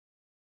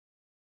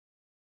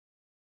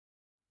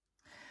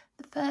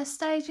The first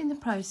stage in the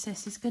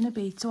process is going to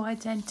be to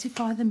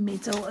identify the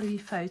middle of your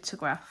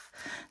photograph.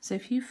 So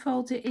if you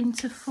fold it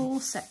into 4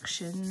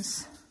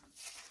 sections,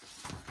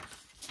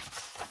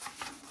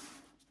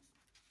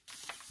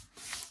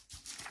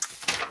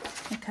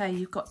 okay,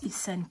 you've got your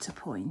centre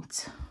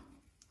point.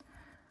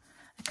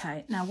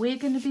 Okay, now we're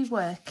going to be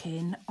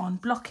working on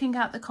blocking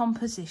out the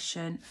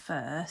composition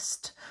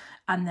first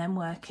and then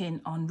working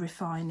on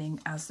refining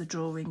as the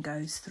drawing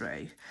goes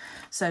through.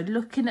 So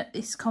looking at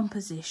this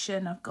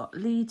composition, I've got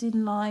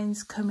leading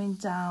lines coming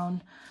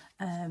down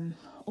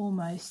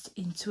almost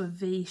into a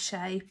V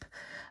shape.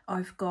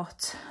 I've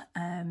got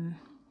a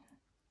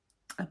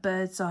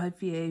bird's eye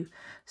view,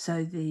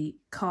 so the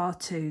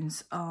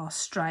cartoons are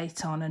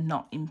straight on and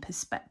not in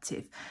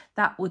perspective.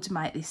 That would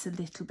make this a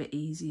little bit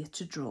easier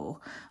to draw.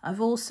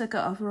 I've also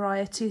got a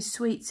variety of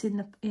sweets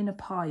in a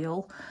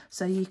pile,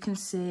 so you can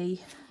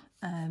see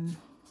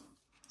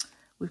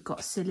we've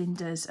got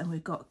cylinders and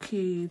we've got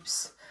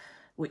cubes,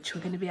 which we're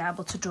going to be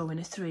able to draw in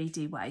a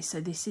 3D way. So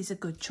this is a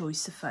good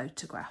choice of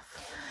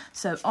photograph.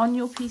 So on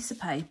your piece of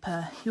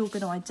paper, you're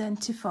going to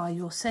identify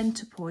your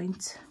centre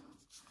point.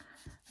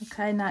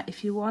 Okay, now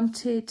if you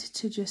wanted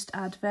to just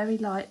add very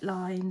light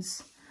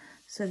lines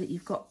so that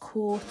you've got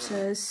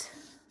quarters,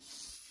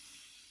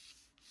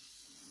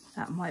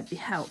 that might be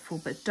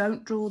helpful, but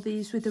don't draw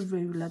these with a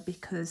ruler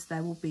because they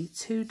will be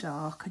too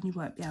dark and you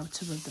won't be able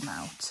to rub them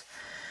out.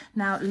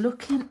 Now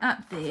looking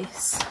at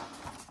this,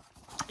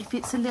 if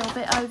it's a little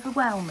bit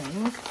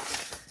overwhelming,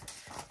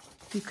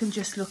 you can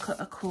just look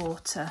at a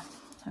quarter,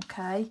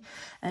 okay?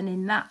 And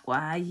in that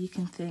way you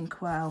can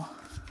think, well,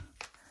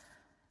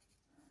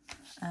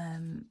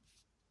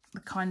 the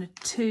kind of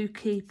 2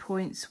 key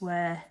points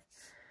where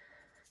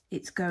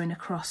it's going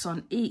across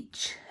on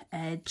each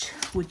edge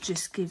would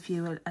just give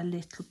you a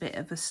little bit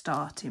of a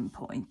starting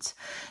point.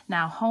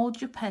 Now hold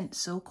your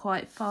pencil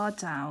quite far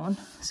down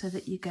so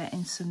that you're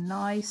getting some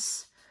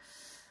nice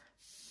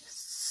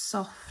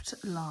soft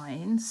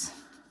lines,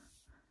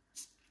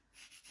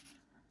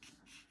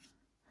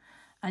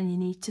 and you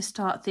need to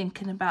start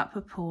thinking about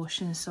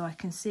proportions. So I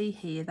can see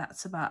here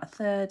that's about a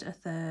third, a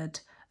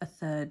third, a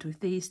third,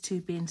 with these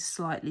 2 being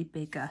slightly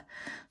bigger.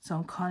 So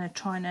I'm kind of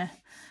trying to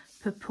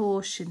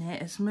proportion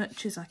it as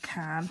much as I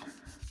can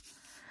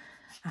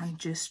and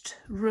just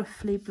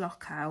roughly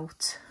block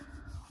out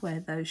where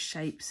those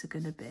shapes are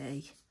going to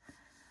be.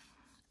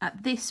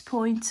 At this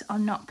point,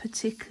 I'm not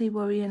particularly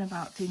worrying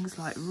about things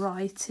like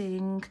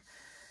writing.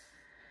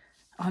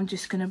 I'm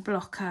just going to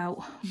block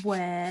out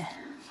where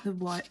the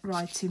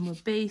writing will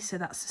be. So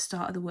that's the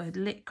start of the word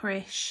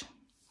licorice.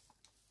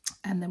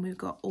 And then we've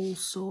got all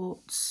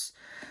sorts.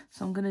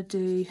 So I'm going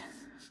to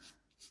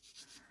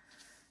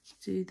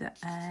do the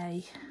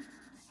A.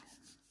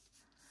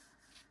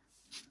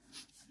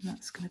 And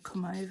that's going to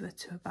come over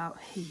to about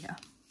here.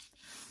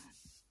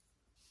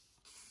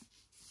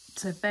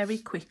 So very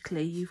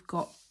quickly you've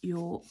got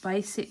your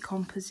basic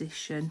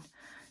composition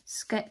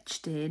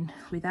sketched in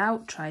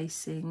without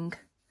tracing.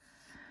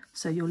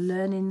 So you're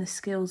learning the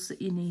skills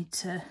that you need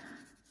to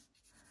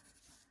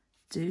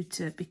do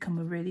to become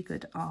a really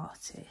good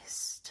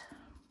artist.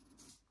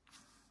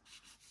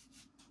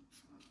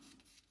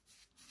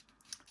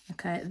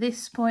 Okay, at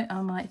this point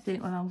I might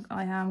think, well,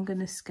 I am going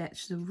to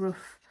sketch the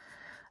rough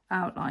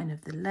outline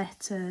of the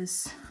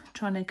letters,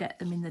 trying to get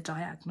them in the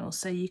diagonal.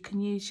 So you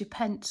can use your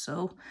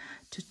pencil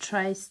to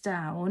trace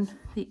down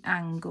the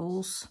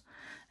angles.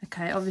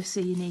 Okay,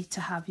 obviously you need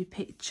to have your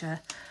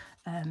picture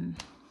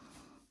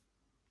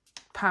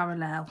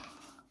parallel.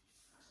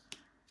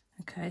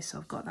 Okay, so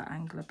I've got that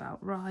angle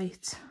about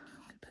right.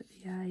 I'm going to put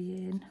the A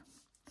in.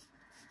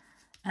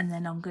 And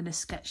then I'm going to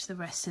sketch the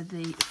rest of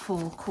the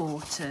 4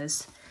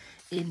 quarters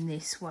in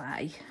this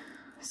way.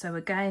 So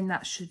again,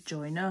 that should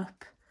join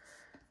up.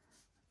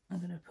 I'm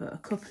going to put a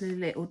couple of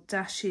little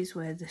dashes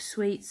where the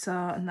sweets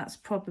are, and that's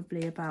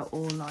probably about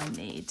all I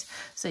need.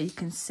 So you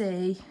can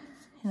see,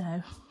 you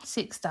know,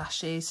 6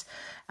 dashes,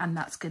 and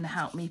that's going to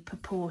help me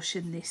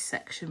proportion this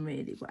section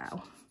really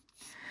well.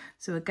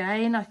 So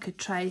again, I could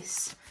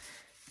trace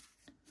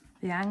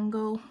the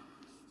angle.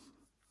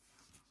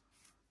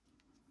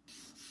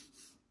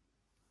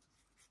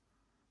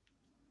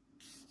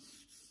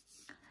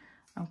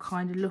 I'm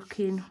kind of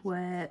looking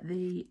where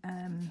the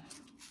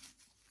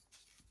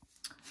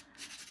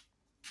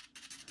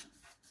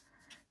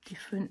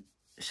different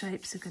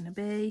shapes are going to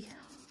be.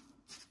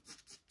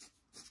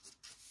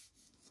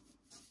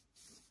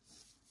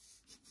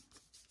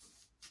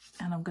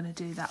 And I'm going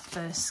to do that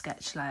first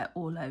sketch layer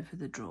all over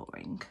the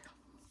drawing.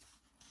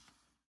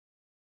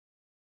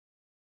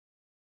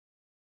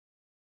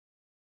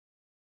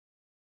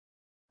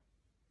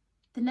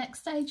 The next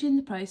stage in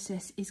the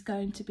process is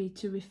going to be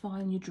to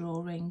refine your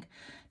drawing.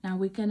 Now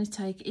we're going to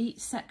take each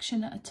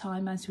section at a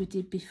time as we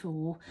did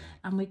before,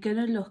 and we're going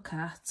to look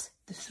at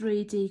the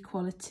 3D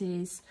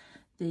qualities,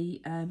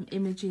 the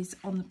images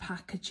on the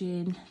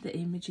packaging, the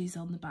images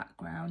on the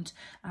background,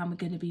 and we're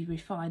going to be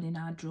refining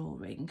our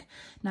drawing.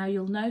 Now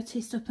you'll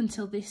notice up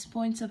until this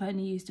point I've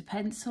only used a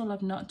pencil,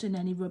 I've not done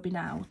any rubbing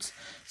out,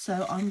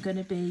 so I'm going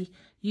to be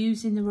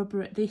using the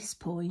rubber at this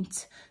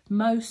point.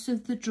 Most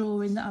of the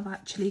drawing that I've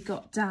actually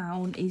got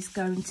down is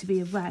going to be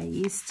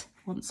erased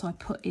once I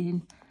put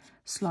in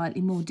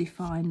slightly more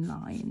defined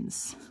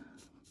lines.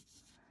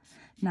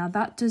 Now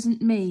that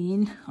doesn't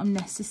mean I'm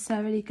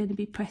necessarily going to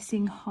be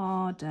pressing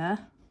harder.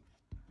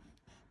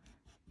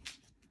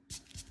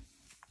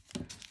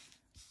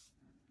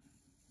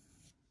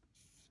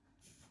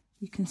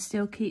 You can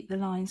still keep the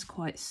lines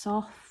quite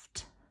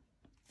soft.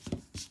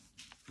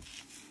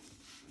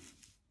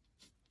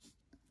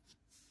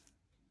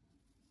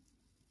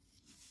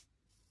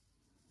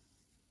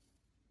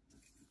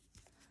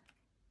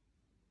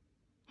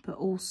 But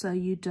also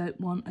you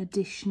don't want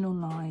additional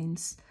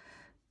lines,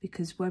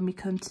 because when we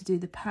come to do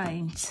the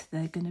paint,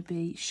 they're going to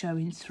be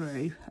showing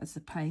through, as the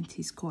paint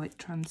is quite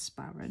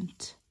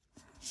transparent.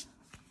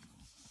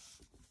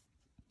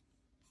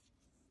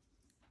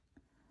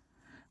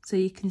 So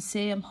you can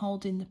see I'm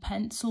holding the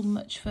pencil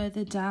much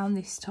further down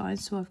this time,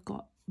 so I've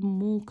got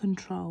more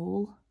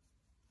control.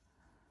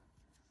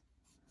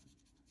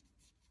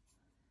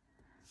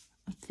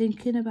 I'm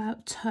thinking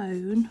about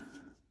tone,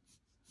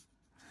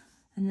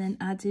 and then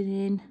adding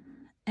in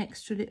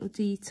extra little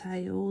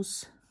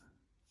details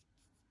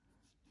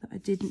that I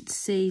didn't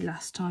see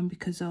last time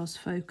because I was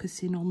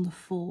focusing on the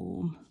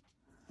form.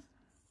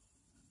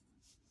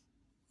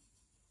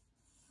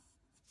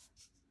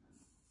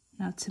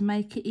 Now, to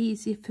make it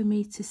easier for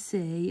me to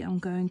see, I'm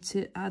going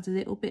to add a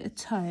little bit of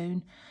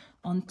tone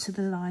onto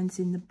the lines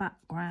in the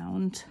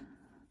background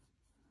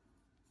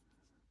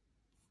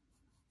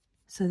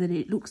so that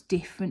it looks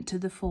different to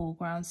the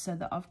foreground, so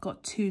that I've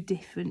got two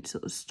different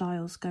sort of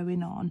styles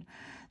going on.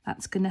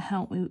 That's going to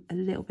help me a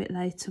little bit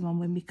later on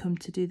when we come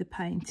to do the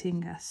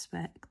painting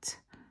aspect.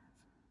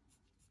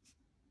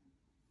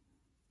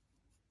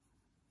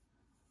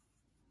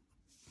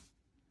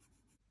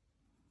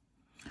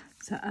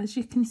 So as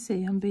you can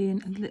see, I'm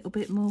being a little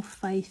bit more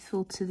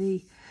faithful to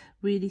the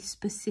really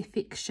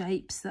specific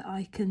shapes that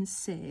I can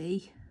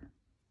see.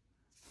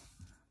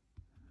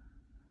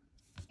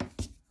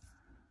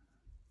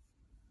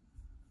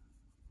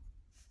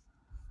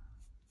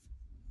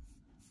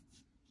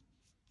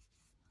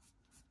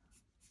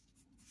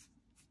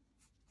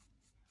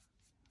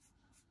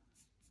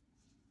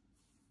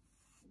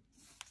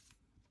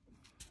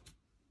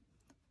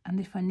 And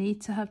if I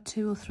need to have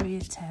 2 or 3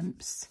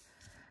 attempts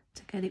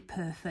to get it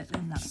perfect,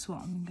 then that's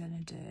what I'm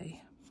going to do.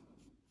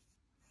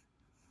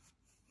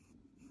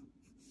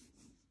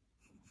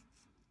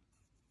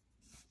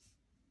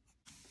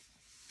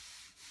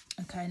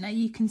 Okay, now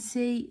you can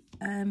see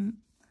I'm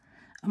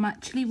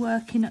actually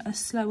working at a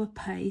slower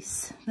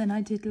pace than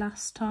I did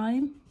last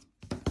time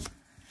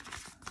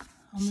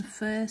on the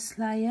first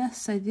layer.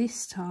 So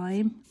this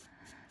time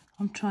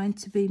I'm trying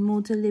to be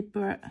more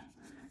deliberate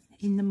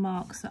in the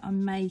marks that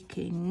I'm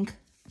making.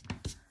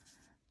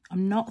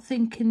 I'm not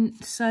thinking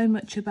so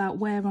much about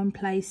where I'm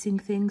placing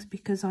things,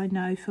 because I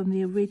know from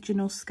the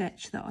original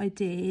sketch that I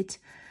did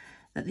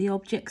that the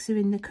objects are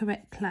in the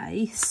correct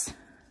place.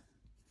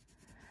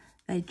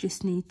 They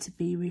just need to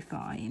be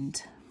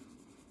refined.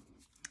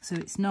 So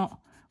it's not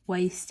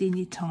wasting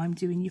your time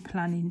doing your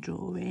planning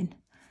drawing.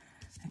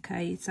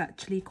 Okay, it's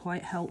actually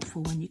quite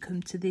helpful when you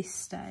come to this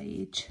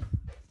stage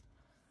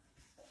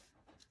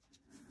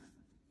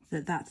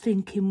that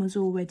thinking was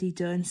already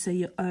done, so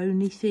you're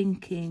only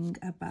thinking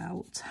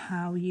about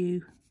how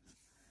you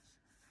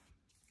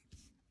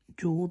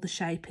draw the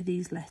shape of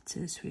these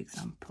letters, for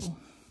example.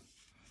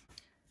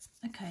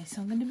 Okay, so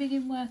I'm going to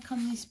begin work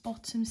on this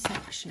bottom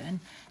section.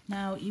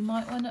 Now, you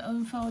might want to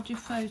unfold your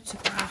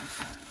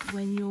photograph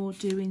when you're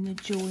doing the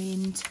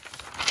joined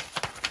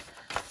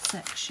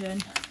section.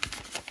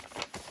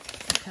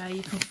 Okay,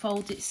 you can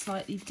fold it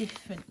slightly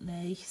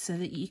differently so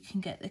that you can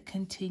get the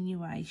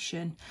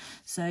continuation.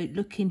 So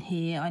looking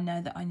here, I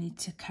know that I need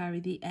to carry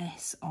the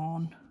S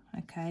on,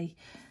 okay,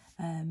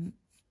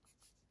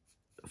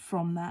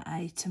 from that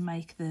A to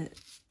make the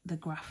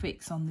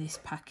graphics on this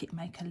packet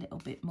make a little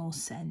bit more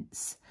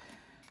sense.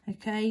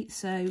 Okay,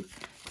 so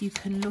you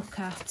can look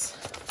at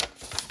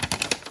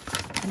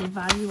and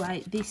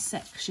evaluate this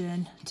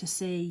section to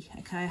see,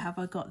 okay, have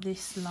I got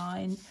this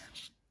line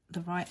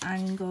the right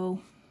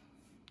angle?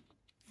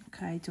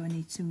 Okay, do I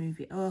need to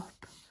move it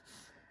up?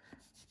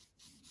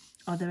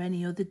 Are there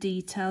any other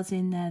details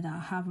in there that I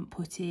haven't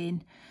put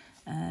in?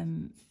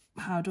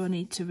 How do I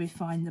need to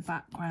refine the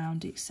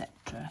background,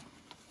 etc.?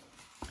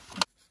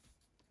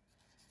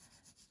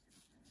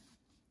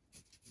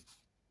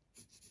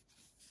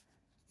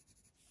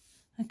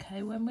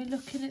 Okay, when we're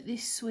looking at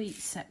this sweet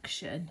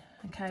section,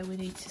 okay, we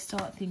need to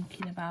start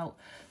thinking about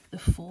the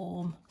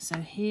form. So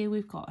here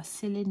we've got a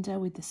cylinder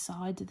with the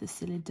side of the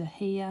cylinder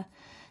here.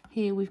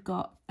 Here we've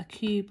got a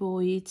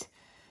cuboid,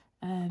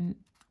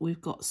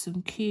 we've got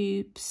some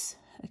cubes,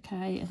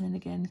 okay, and then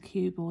again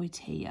cuboid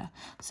here.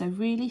 So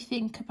really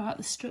think about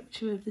the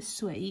structure of the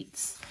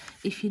sweets.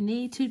 If you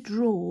need to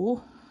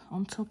draw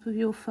on top of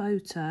your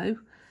photo,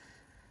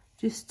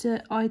 just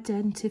to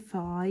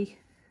identify,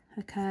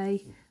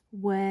 okay,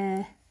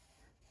 where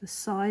the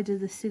side of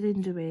the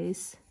cylinder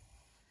is,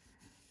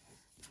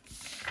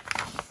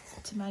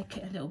 to make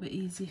it a little bit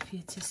easier for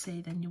you to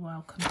see, then you're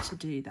welcome to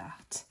do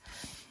that.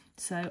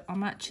 So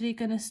I'm actually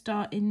going to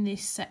start in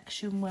this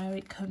section where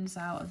it comes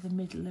out of the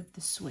middle of the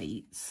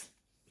sweets.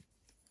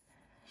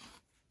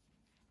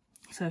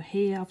 So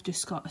here I've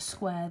just got a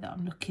square that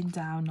I'm looking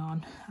down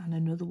on and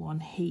another one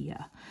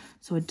here.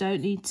 So I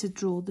don't need to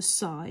draw the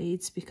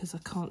sides because I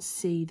can't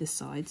see the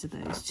sides of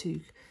those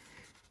two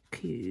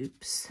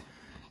cubes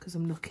because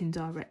I'm looking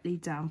directly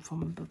down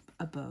from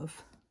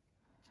above.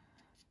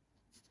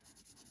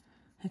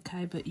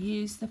 Okay, but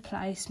use the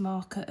place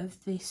marker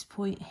of this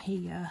point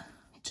here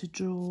to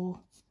draw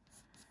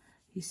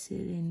your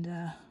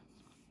cylinder.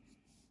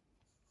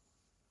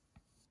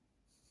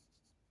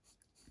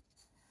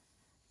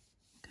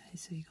 Okay,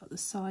 so you've got the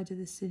side of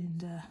the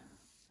cylinder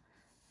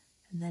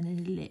and then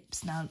an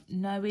ellipse. Now,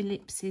 no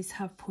ellipses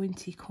have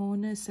pointy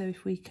corners, so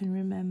if we can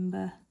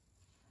remember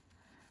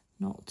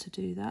not to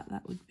do that,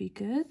 that would be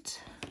good.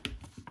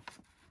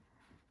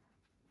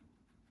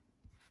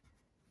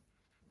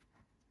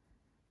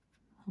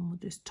 And we'll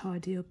just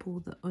tidy up all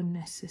the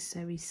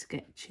unnecessary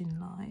sketching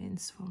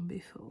lines from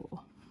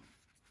before.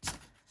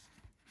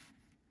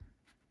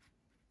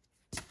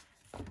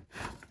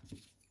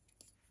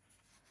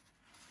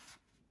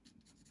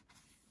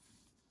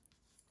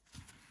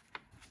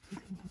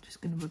 I'm just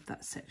going to rub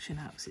that section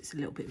out because it's a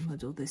little bit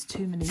muddled. There's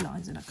too many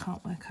lines and I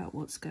can't work out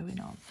what's going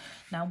on.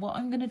 Now what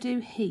I'm going to do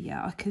here,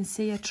 I can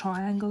see a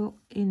triangle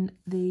in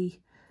the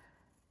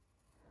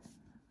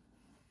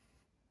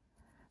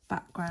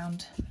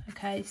background,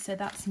 okay, so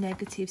that's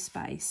negative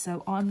space.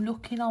 So I'm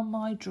looking on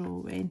my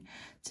drawing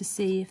to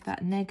see if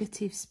that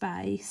negative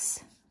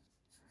space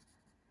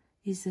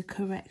is the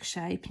correct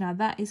shape. Now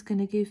that is going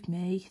to give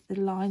me the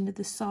line of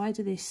the side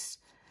of this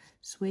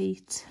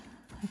sweet,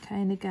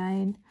 okay, and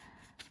again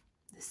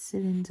the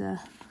cylinder,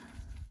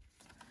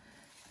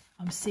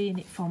 I'm seeing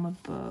it from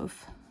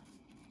above,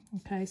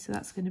 okay, so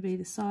that's going to be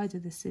the side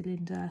of the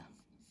cylinder.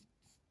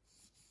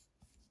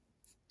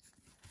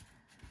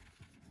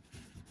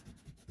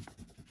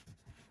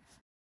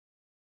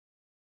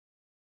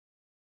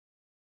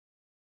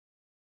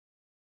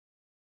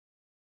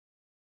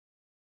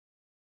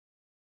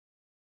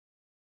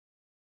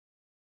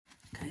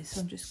 Okay,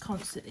 so I'm just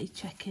constantly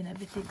checking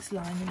everything's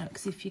lining up,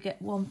 because if you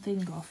get one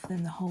thing off,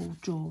 then the whole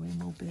drawing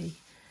will be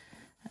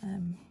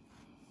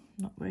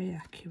not very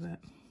accurate.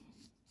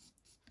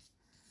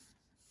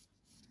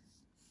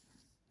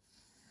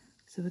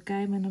 So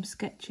again, when I'm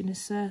sketching a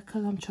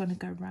circle, I'm trying to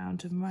go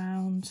round and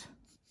round.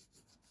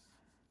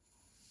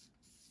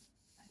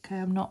 Okay,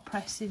 I'm not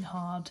pressing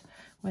hard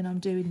when I'm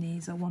doing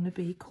these. I want to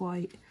be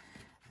quite,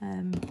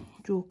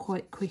 draw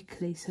quite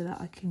quickly so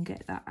that I can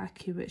get that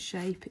accurate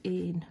shape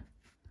in.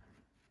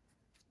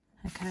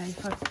 Okay,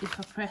 if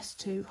I press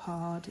too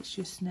hard, it's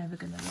just never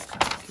going to look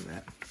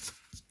accurate.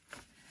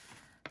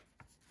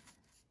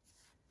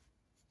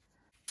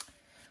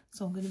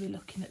 So I'm going to be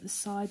looking at the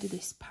side of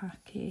this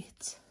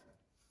packet.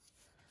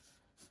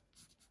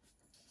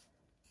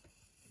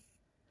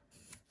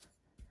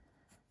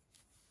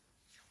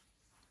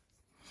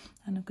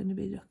 And I'm going to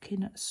be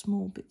looking at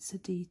small bits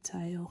of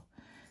detail.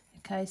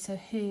 Okay, so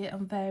here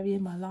I'm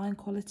varying my line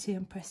quality.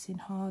 I'm pressing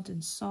hard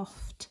and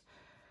soft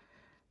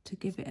to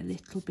give it a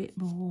little bit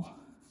more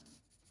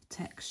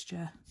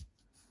texture.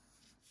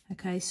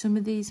 Okay, some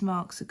of these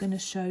marks are going to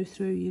show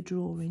through your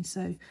drawing,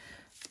 so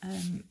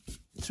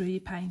through your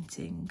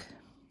painting.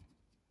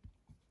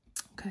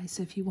 Okay,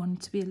 so if you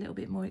want to be a little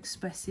bit more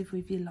expressive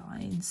with your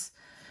lines,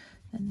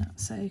 then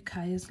that's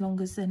okay, as long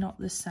as they're not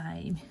the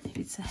same. If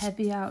it's a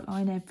heavy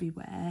outline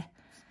everywhere,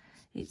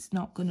 it's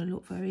not going to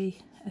look very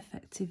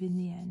effective in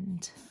the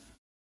end.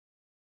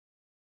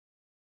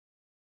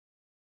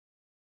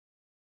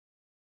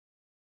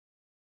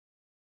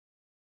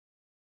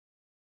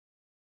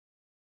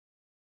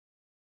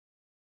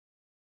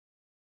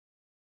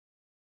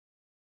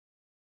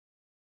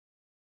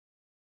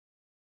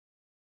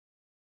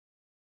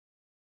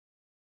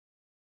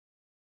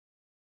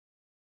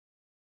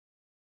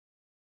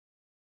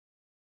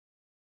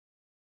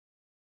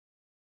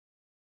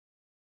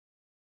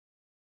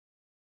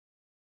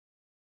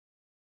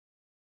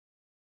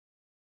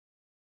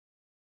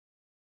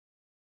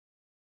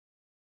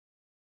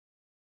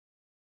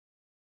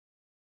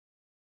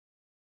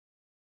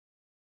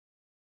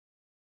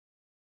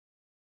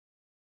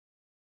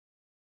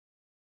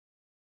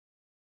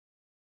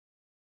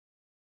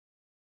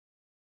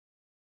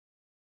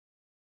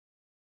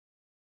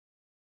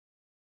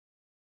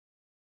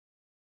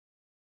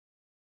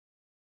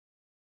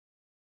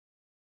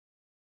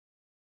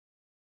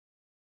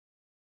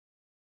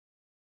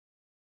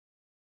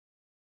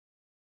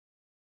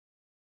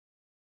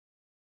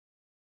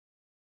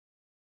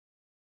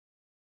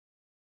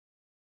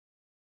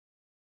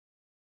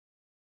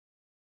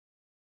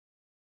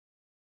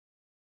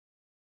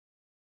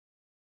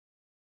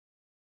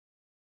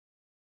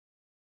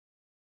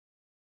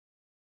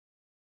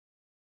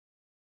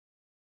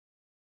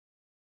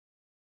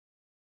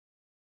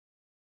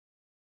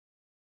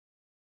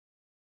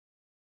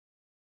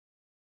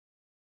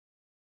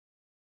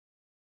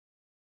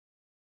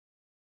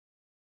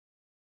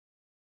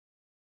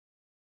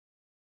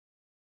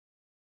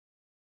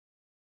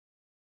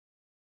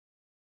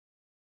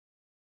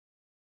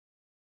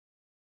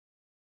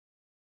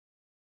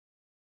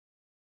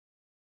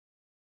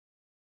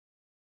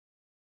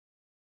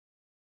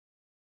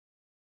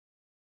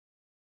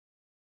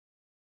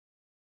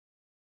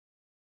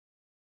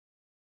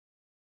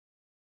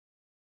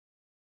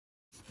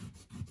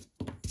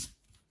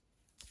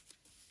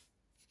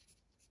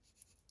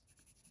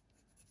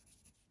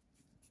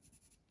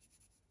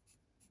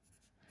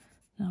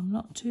 I'm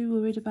not too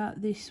worried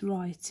about this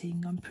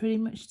writing. I'm pretty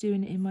much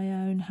doing it in my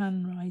own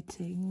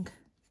handwriting.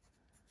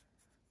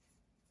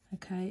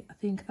 Okay, I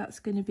think that's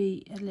going to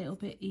be a little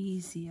bit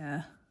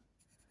easier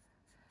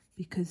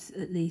because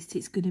at least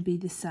it's going to be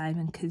the same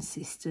and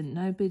consistent.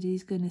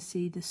 Nobody's going to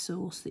see the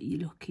source that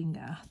you're looking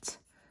at.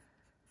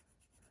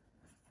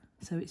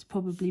 So it's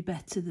probably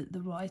better that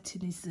the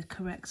writing is the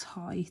correct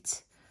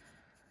height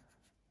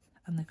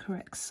and the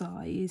correct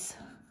size,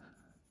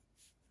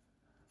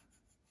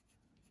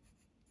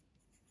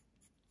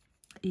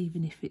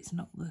 even if it's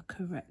not the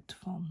correct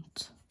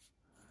font.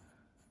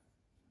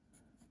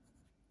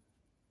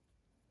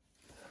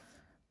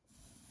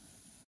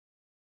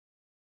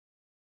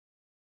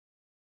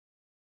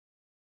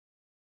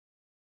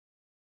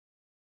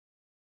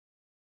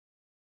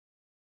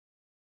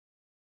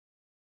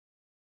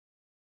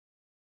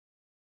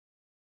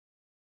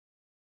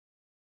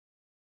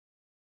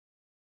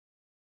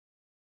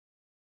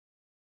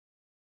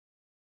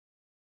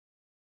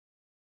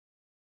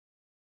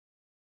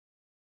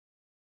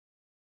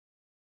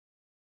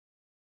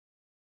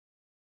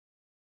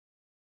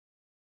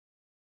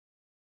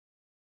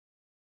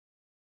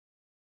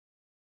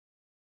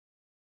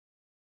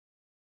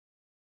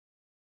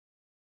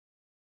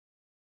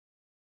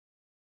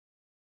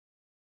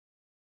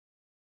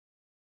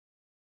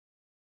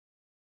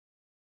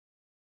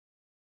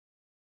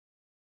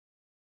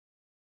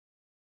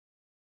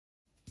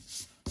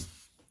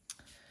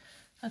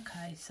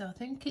 Okay, so I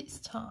think it's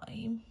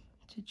time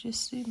to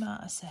just zoom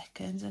out a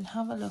second and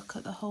have a look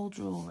at the whole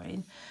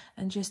drawing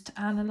and just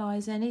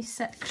analyse any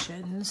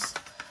sections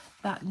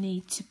that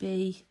need to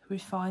be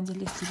refined a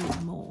little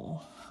bit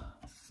more.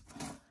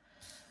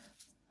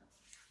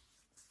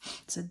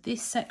 So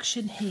this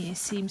section here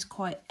seems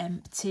quite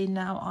empty.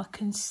 Now I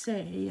can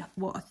see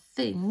what I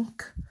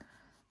think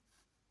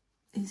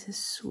is a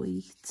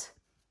sweet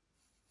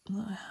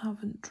that I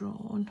haven't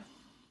drawn.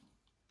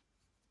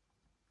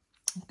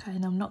 Okay,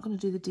 and I'm not going to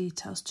do the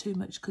details too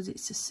much because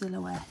it's a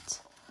silhouette.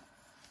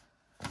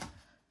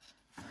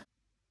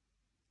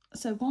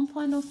 So one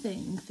final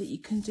thing that you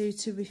can do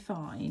to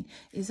refine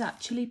is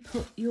actually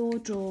put your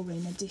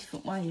drawing a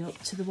different way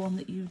up to the one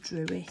that you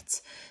drew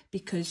it,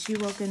 because you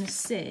are going to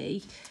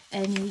see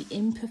any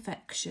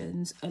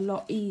imperfections a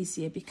lot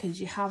easier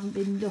because you haven't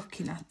been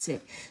looking at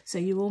it. So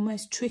you're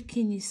almost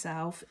tricking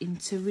yourself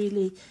into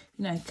really,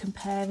 you know,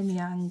 comparing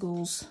the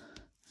angles.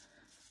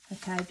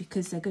 Okay,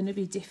 because they're going to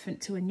be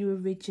different to when you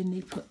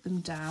originally put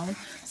them down.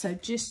 So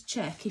just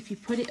check, if you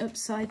put it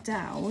upside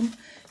down,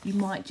 you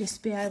might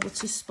just be able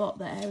to spot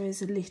the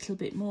areas a little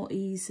bit more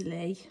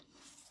easily.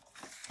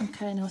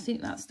 Okay, now I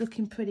think that's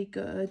looking pretty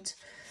good.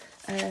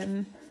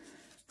 I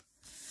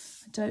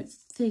don't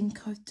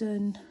think I've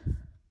done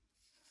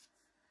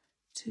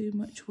too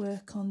much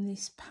work on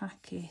this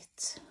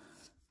packet,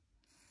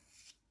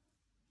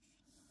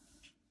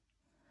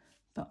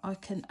 but I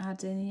can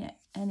add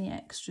any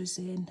extras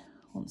in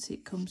once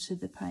it comes to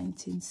the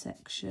painting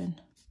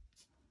section.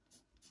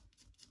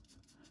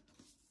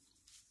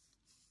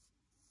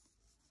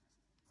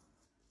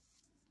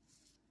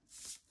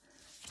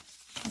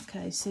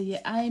 Okay, so you're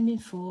aiming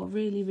for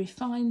really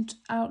refined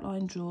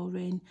outline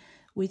drawing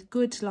with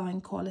good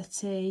line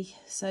quality.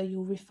 So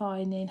you're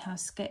refining how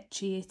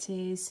sketchy it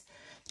is,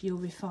 you're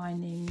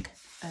refining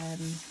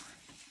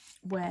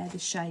where the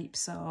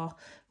shapes are,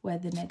 where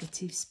the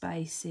negative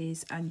space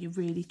is, and you're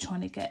really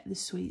trying to get the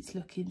sweets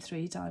looking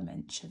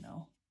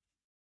three-dimensional.